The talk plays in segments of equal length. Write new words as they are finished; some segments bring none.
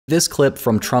This clip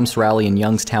from Trump's rally in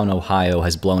Youngstown, Ohio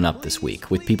has blown up this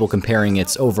week, with people comparing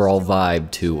its overall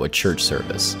vibe to a church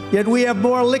service. Yet we have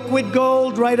more liquid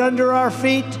gold right under our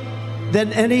feet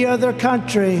than any other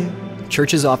country.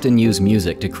 Churches often use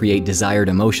music to create desired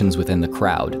emotions within the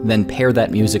crowd, then pair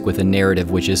that music with a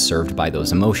narrative which is served by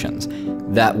those emotions.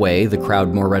 That way, the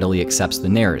crowd more readily accepts the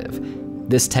narrative.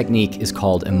 This technique is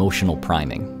called emotional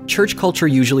priming. Church culture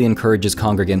usually encourages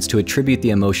congregants to attribute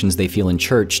the emotions they feel in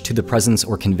church to the presence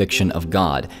or conviction of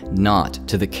God, not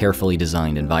to the carefully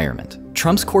designed environment.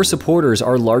 Trump's core supporters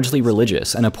are largely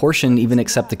religious, and a portion even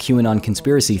accept the QAnon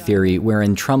conspiracy theory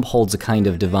wherein Trump holds a kind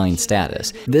of divine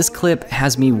status. This clip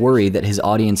has me worried that his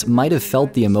audience might have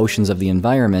felt the emotions of the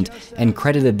environment and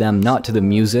credited them not to the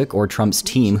music or Trump's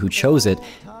team who chose it,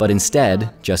 but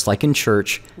instead, just like in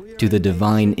church, to the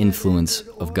divine influence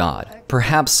of God.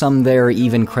 Perhaps some there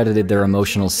even credited their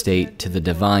emotional state to the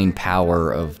divine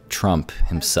power of Trump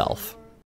himself.